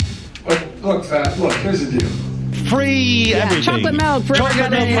Look, Fat, look, here's the deal. Free everything. Chocolate milk for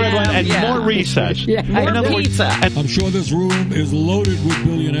Chocolate milk for everyone, and more recess. More pizza. I'm sure this room is loaded with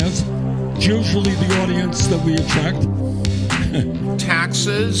billionaires. It's usually the audience that we attract.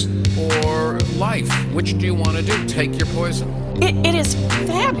 Taxes or life? Which do you want to do? Take your poison. It is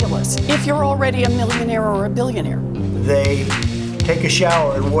fabulous if you're already a millionaire or a billionaire. They take a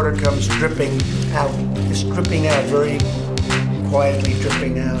shower and water comes dripping out, just dripping out, very quietly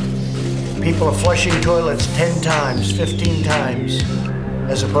dripping out. People are flushing toilets 10 times, 15 times,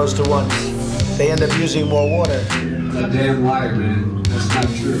 as opposed to once. They end up using more water. A damn liar, man. That's not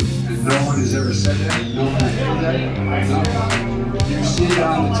true. And no one has ever said that. No one has heard that. No. You see it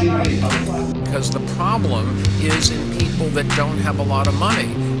on the TV. Because the problem is in people that don't have a lot of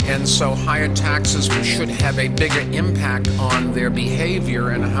money. And so higher taxes should have a bigger impact on their behavior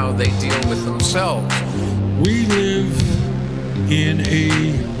and how they deal with themselves. We live in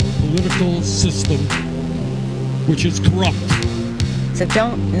a political system which is corrupt. So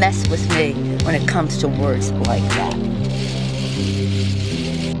don't mess with me when it comes to words like that.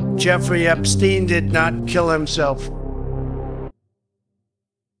 Jeffrey Epstein did not kill himself.